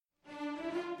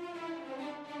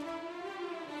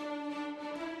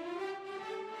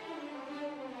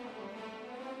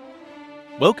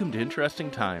Welcome to Interesting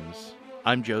Times.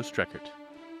 I'm Joe Streckert.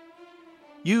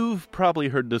 You've probably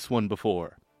heard this one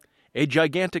before. A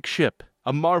gigantic ship,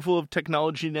 a marvel of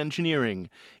technology and engineering.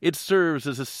 It serves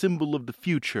as a symbol of the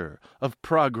future, of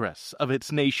progress, of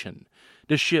its nation.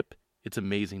 The ship, it's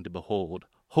amazing to behold,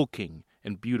 hulking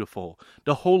and beautiful.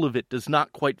 The whole of it does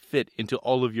not quite fit into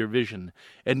all of your vision,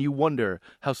 and you wonder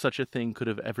how such a thing could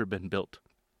have ever been built.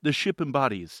 The ship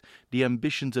embodies the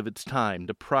ambitions of its time,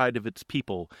 the pride of its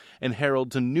people, and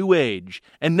heralds a new age,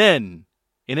 and then,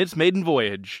 in its maiden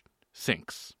voyage,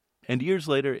 sinks. And years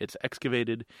later, it's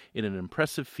excavated in an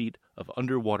impressive feat of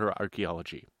underwater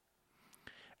archaeology.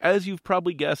 As you've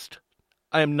probably guessed,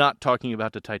 I am not talking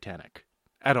about the Titanic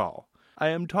at all. I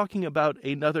am talking about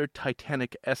another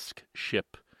Titanic-esque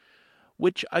ship,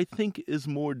 which I think is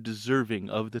more deserving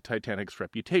of the Titanic's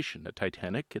reputation. The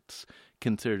Titanic, it's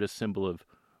considered a symbol of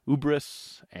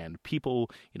hubris and people,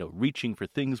 reaching for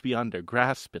things beyond their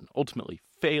grasp and ultimately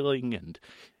failing, and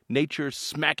nature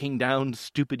smacking down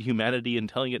stupid humanity and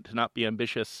telling it to not be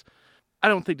ambitious. I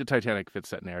don't think the Titanic fits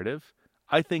that narrative.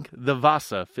 I think the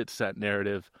Vasa fits that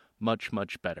narrative much,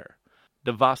 much better.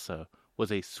 The Vasa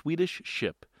was a Swedish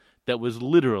ship that was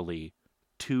literally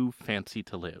too fancy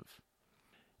to live.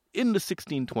 In the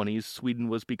 1620s, Sweden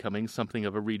was becoming something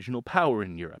of a regional power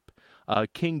in Europe.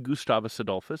 King Gustavus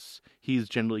Adolphus, he's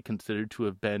generally considered to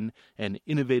have been an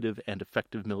innovative and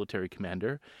effective military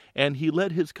commander, and he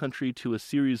led his country to a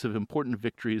series of important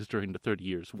victories during the 30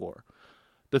 Years' War.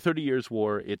 The 30 Years'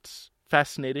 War, it's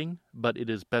fascinating, but it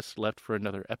is best left for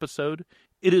another episode.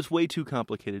 It is way too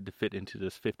complicated to fit into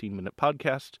this 15-minute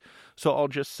podcast, so I'll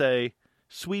just say,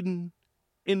 Sweden,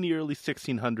 in the early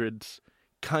 1600s,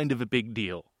 kind of a big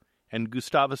deal. And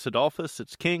Gustavus Adolphus,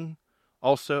 its king,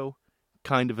 also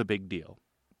kind of a big deal.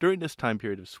 During this time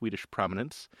period of Swedish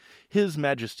prominence, His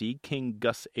Majesty, King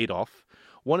Gus Adolf,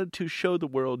 wanted to show the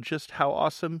world just how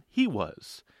awesome he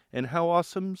was, and how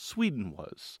awesome Sweden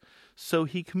was. So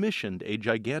he commissioned a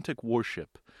gigantic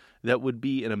warship that would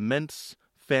be an immense,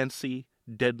 fancy,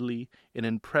 deadly, and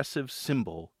impressive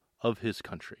symbol of his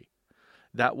country.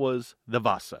 That was the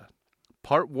Vasa.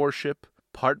 Part warship,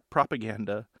 part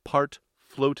propaganda, part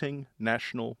floating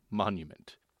national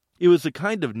monument. It was a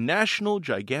kind of national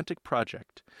gigantic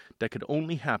project that could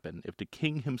only happen if the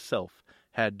king himself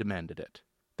had demanded it.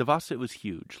 The Vasa was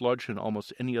huge, larger than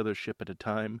almost any other ship at the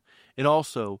time, and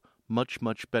also much,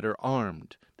 much better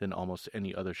armed than almost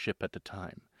any other ship at the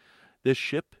time. This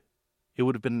ship, it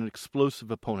would have been an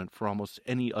explosive opponent for almost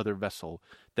any other vessel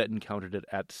that encountered it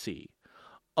at sea.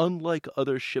 Unlike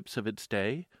other ships of its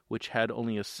day, which had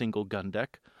only a single gun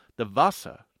deck, the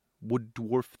Vasa would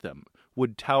dwarf them,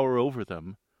 would tower over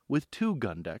them with 2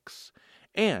 gun decks,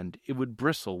 and it would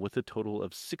bristle with a total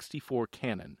of 64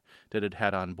 cannon that it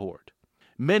had on board.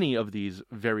 Many of these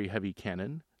very heavy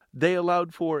cannon, they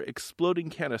allowed for exploding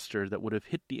canister that would have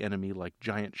hit the enemy like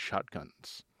giant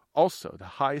shotguns. Also, the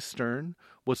high stern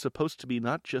was supposed to be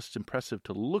not just impressive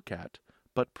to look at,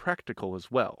 but practical as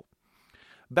well.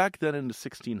 Back then in the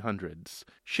 1600s,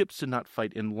 ships did not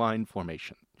fight in line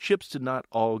formation. Ships did not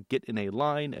all get in a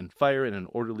line and fire in an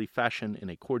orderly fashion in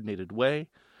a coordinated way.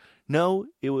 No,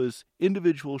 it was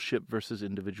individual ship versus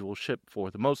individual ship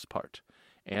for the most part.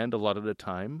 And a lot of the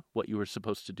time, what you were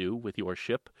supposed to do with your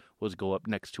ship was go up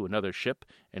next to another ship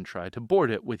and try to board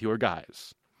it with your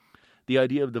guys. The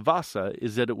idea of the Vasa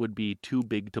is that it would be too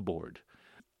big to board.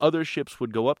 Other ships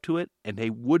would go up to it, and they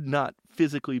would not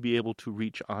physically be able to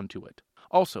reach onto it.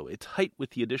 Also, its height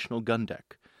with the additional gun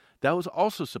deck, that was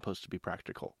also supposed to be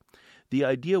practical. The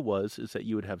idea is that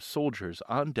you would have soldiers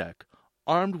on deck,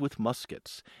 armed with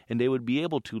muskets, and they would be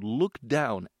able to look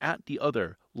down at the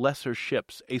other lesser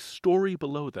ships a story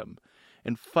below them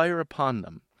and fire upon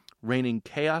them, raining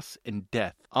chaos and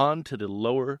death onto the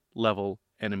lower level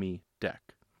enemy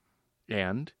deck.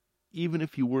 And even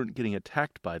if you weren't getting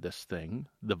attacked by this thing,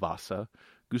 the Vasa,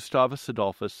 Gustavus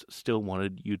Adolphus still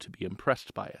wanted you to be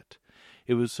impressed by it.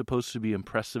 It was supposed to be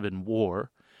impressive in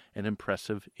war and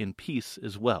impressive in peace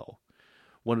as well.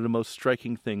 One of the most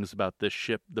striking things about this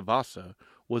ship, the Vasa,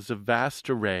 was the vast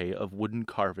array of wooden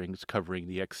carvings covering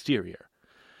the exterior.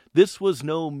 This was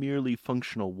no merely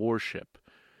functional warship.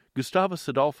 Gustavus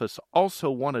Adolphus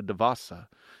also wanted the Vasa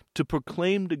to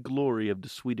proclaim the glory of the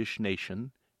Swedish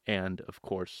nation and, of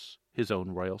course, his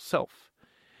own royal self.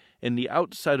 In the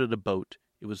outside of the boat,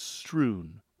 it was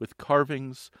strewn with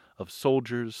carvings of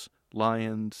soldiers,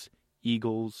 lions,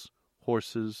 eagles,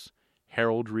 horses,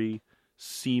 heraldry,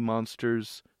 sea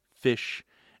monsters, fish,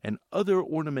 and other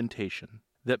ornamentation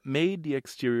that made the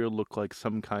exterior look like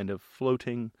some kind of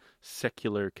floating,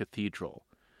 secular cathedral.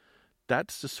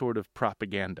 That's the sort of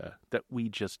propaganda that we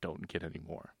just don't get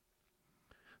anymore.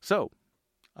 So,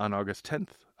 On August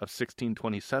 10th of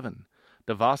 1627,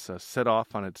 the Vasa set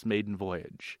off on its maiden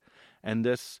voyage, and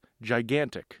this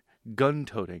gigantic,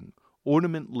 gun-toting,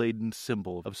 ornament-laden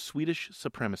symbol of Swedish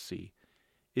supremacy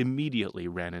immediately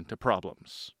ran into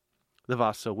problems. The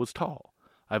Vasa was tall.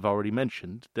 I've already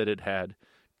mentioned that it had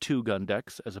 2 gun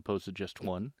decks as opposed to just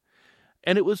 1.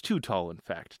 And it was too tall, in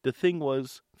fact. The thing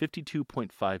was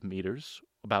 52.5 meters,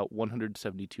 about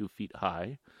 172 feet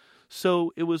high,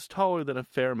 so it was taller than a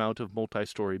fair amount of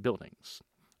multi-story buildings.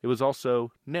 It was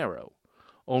also narrow,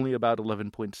 only about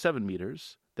 11.7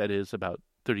 meters, that is about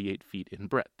 38 feet in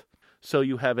breadth. So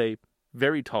you have a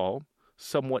very tall,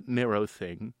 somewhat narrow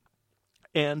thing,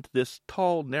 and this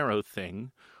tall, narrow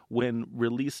thing, when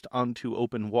released onto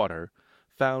open water,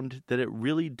 found that it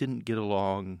really didn't get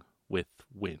along with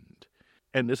wind.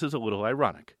 And this is a little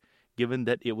ironic, given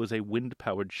that it was a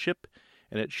wind-powered ship,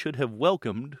 and it should have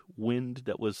welcomed wind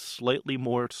that was slightly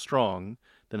more strong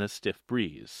than a stiff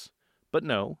breeze. But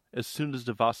no, as soon as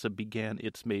the Vasa began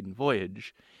its maiden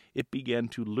voyage, it began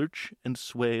to lurch and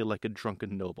sway like a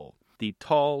drunken noble. The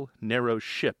tall, narrow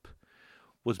ship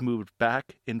was moved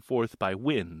back and forth by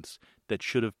winds that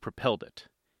should have propelled it.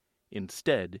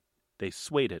 Instead, they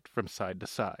swayed it from side to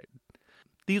side.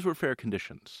 These were fair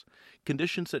conditions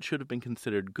that should have been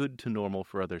considered good to normal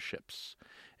for other ships,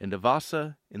 and the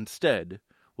Vasa, instead,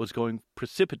 was going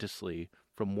precipitously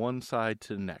from one side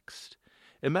to the next.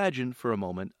 Imagine for a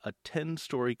moment a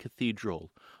 10-story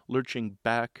cathedral lurching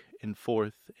back and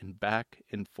forth,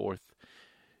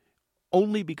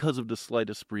 only because of the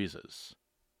slightest breezes.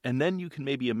 And then you can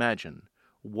maybe imagine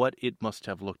what it must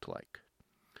have looked like.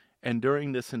 And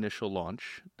during this initial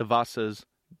launch, the Vasa's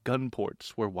gun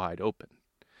ports were wide open.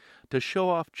 To show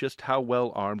off just how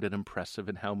well armed and impressive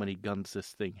and how many guns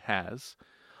this thing has,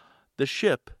 the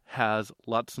ship has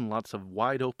lots and lots of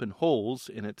wide open holes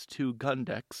in its 2 gun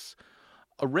decks,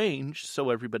 arranged so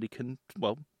everybody can,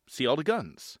 see all the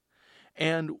guns.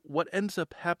 And what ends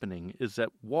up happening is that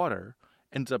water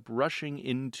ends up rushing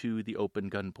into the open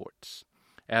gun ports.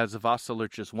 As the Vasa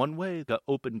lurches one way, the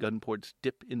open gun ports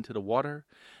dip into the water.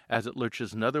 As it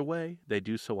lurches another way, they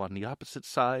do so on the opposite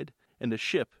side, and the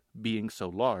ship, being so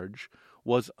large,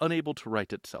 was unable to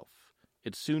right itself.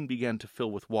 It soon began to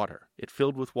fill with water. It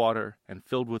filled with water, and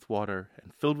filled with water,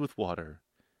 and filled with water,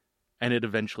 and it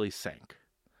eventually sank.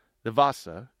 The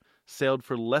Vasa sailed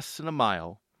for less than a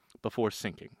mile before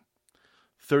sinking.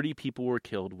 30 people were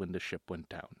killed when the ship went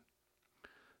down.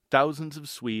 Thousands of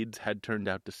Swedes had turned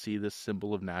out to see this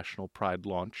symbol of national pride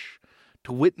launch,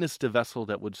 to witness the vessel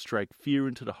that would strike fear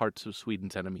into the hearts of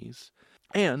Sweden's enemies.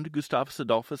 And Gustavus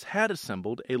Adolphus had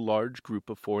assembled a large group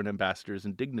of foreign ambassadors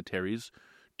and dignitaries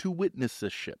to witness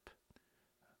this ship.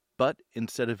 But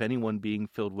instead of anyone being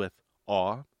filled with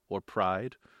awe or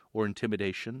pride or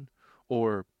intimidation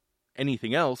or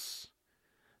anything else,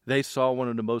 they saw one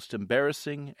of the most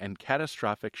embarrassing and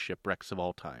catastrophic shipwrecks of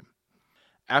all time.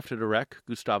 After the wreck,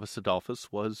 Gustavus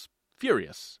Adolphus was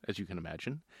furious, as you can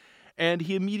imagine, and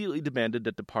he immediately demanded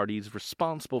that the parties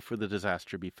responsible for the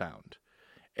disaster be found.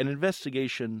 An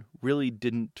investigation really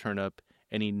didn't turn up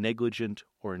any negligent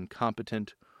or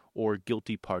incompetent or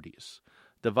guilty parties.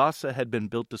 The Vasa had been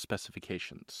built to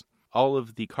specifications. All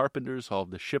of the carpenters, all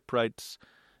of the shipwrights,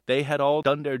 they had all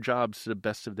done their jobs to the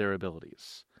best of their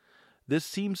abilities. This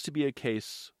seems to be a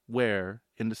case where,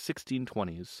 in the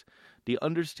 1620s, the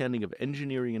understanding of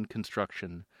engineering and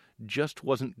construction just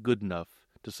wasn't good enough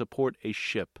to support a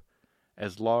ship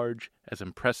as large, as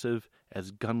impressive,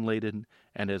 as gun-laden,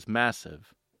 and as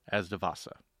massive as the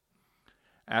Vasa.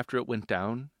 After it went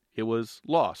down, it was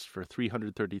lost for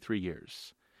 333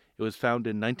 years. It was found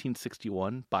in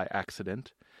 1961 by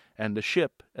accident, and the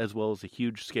ship, as well as a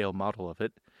huge-scale model of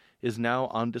it, is now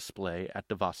on display at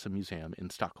the Vasa Museum in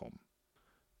Stockholm.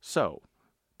 So,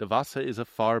 the Vasa is a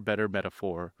far better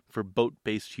metaphor for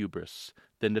boat-based hubris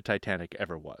than the Titanic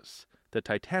ever was. The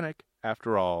Titanic,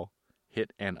 after all,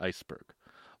 hit an iceberg.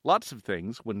 Lots of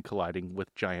things, when colliding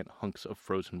with giant hunks of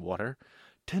frozen water,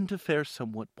 tend to fare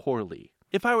somewhat poorly.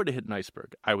 If I were to hit an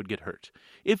iceberg, I would get hurt.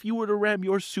 If you were to ram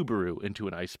your Subaru into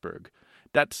an iceberg,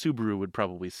 that Subaru would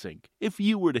probably sink. If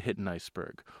you were to hit an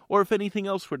iceberg, or if anything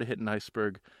else were to hit an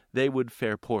iceberg, they would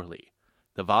fare poorly.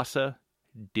 The Vasa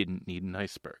didn't need an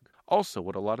iceberg. Also,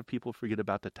 what a lot of people forget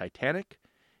about the Titanic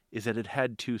is that it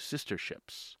had 2 sister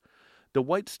ships. The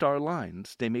White Star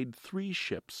Lines, they made 3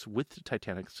 ships with the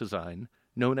Titanic's design,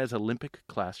 known as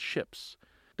Olympic-class ships.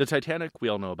 The Titanic, we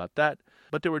all know about that,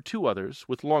 but there were 2 others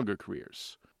with longer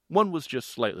careers. One was just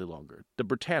slightly longer. The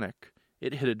Britannic,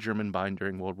 it hit a German mine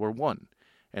during World War I,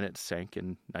 and it sank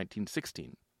in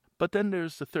 1916. But then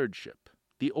there's the 3rd ship,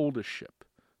 the oldest ship,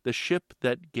 the ship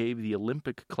that gave the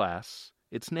Olympic class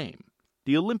its name.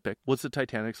 The Olympic was the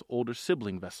Titanic's older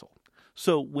sibling vessel.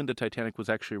 So when the Titanic was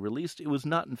actually released, it was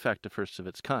not in fact the first of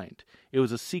its kind. It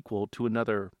was a sequel to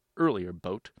another earlier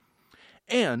boat.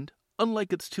 And,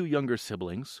 unlike its two younger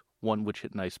siblings, one which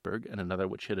hit an iceberg and another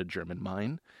which hit a German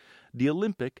mine, the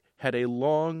Olympic had a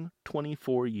long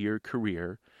 24-year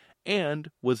career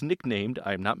and was nicknamed,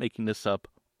 I am not making this up,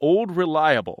 Old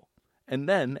Reliable. And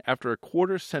then, after a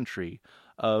quarter century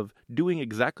of doing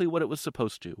exactly what it was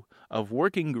supposed to, of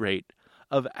working great,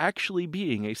 of actually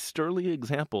being a sterling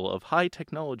example of high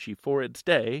technology for its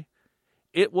day,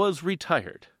 it was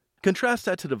retired. Contrast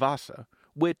that to the Vasa,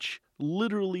 which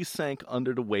literally sank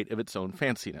under the weight of its own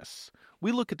fanciness.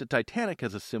 We look at the Titanic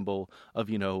as a symbol of,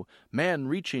 man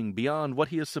reaching beyond what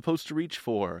he is supposed to reach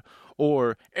for,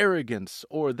 or arrogance,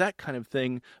 or that kind of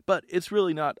thing, but it's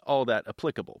really not all that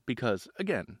applicable, because,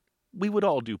 again, we would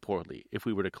all do poorly if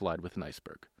we were to collide with an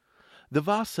iceberg. The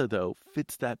Vasa, though,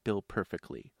 fits that bill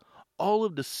perfectly. All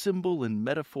of the symbol and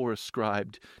metaphor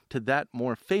ascribed to that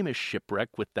more famous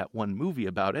shipwreck with that one movie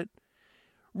about it,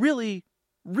 really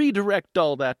redirect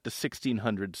all that to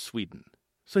 1600s Sweden.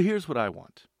 So here's what I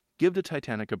want. Give the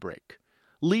Titanic a break.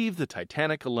 Leave the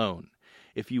Titanic alone.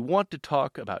 If you want to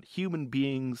talk about human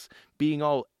beings being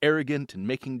all arrogant and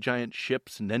making giant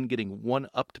ships and then getting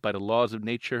one-upped by the laws of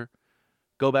nature,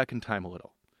 go back in time a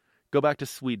little. Go back to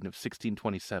Sweden of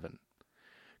 1627.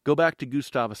 Go back to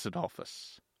Gustavus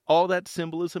Adolphus. All that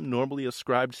symbolism normally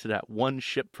ascribed to that one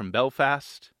ship from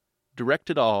Belfast,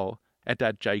 directed all at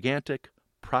that gigantic,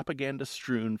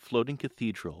 propaganda-strewn floating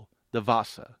cathedral, the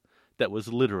Vasa, that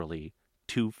was literally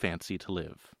too fancy to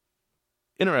live.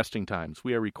 Interesting times.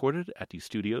 We are recorded at the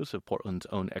studios of Portland's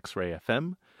own X-Ray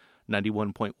FM,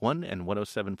 91.1 and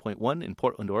 107.1 in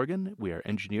Portland, Oregon. We are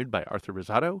engineered by Arthur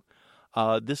Rosado.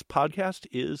 This podcast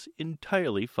is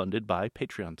entirely funded by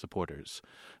Patreon supporters.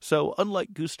 So,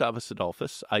 unlike Gustavus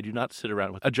Adolphus, I do not sit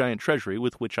around with a giant treasury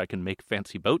with which I can make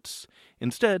fancy boats.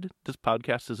 Instead, this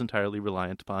podcast is entirely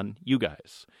reliant upon you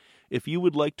guys. If you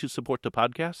would like to support the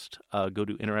podcast, go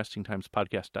to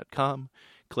interestingtimespodcast.com,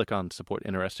 click on Support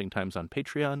Interesting Times on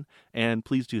Patreon, and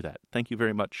please do that. Thank you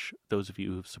very much, those of you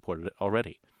who have supported it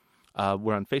already.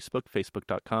 We're on Facebook,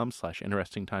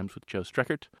 facebook.com/interestingtimes with Joe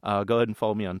Streckert. Go ahead and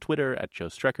follow me on Twitter at Joe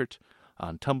Streckert,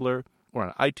 on Tumblr. We're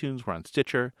on iTunes. We're on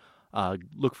Stitcher.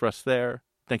 Look for us there.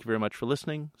 Thank you very much for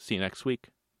listening. See you next week.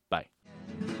 Bye.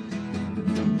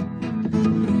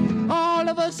 All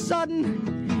of a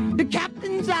sudden, the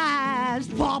captain's eyes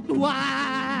popped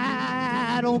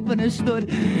wide open and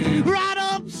stood right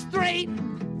up straight.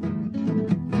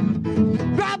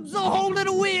 Grabs a hold of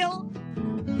the wheel.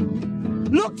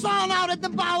 Looks on out at the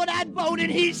bow of that boat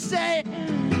and he say,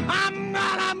 I'm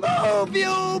gonna move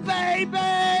you, baby.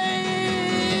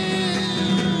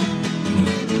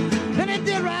 And it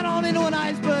did right on into an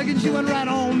iceberg and she went right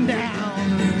on down.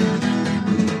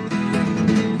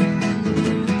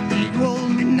 It was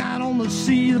midnight on the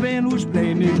sea, the band was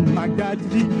playing it. My God,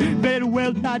 very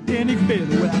well, Titanic, very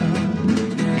well.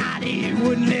 Now they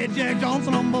wouldn't let Jack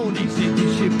Johnson on board. They said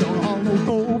the ship don't almost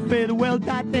go, very well,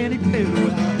 Titanic, very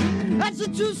well. That's the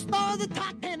true story of the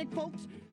Titanic, folks.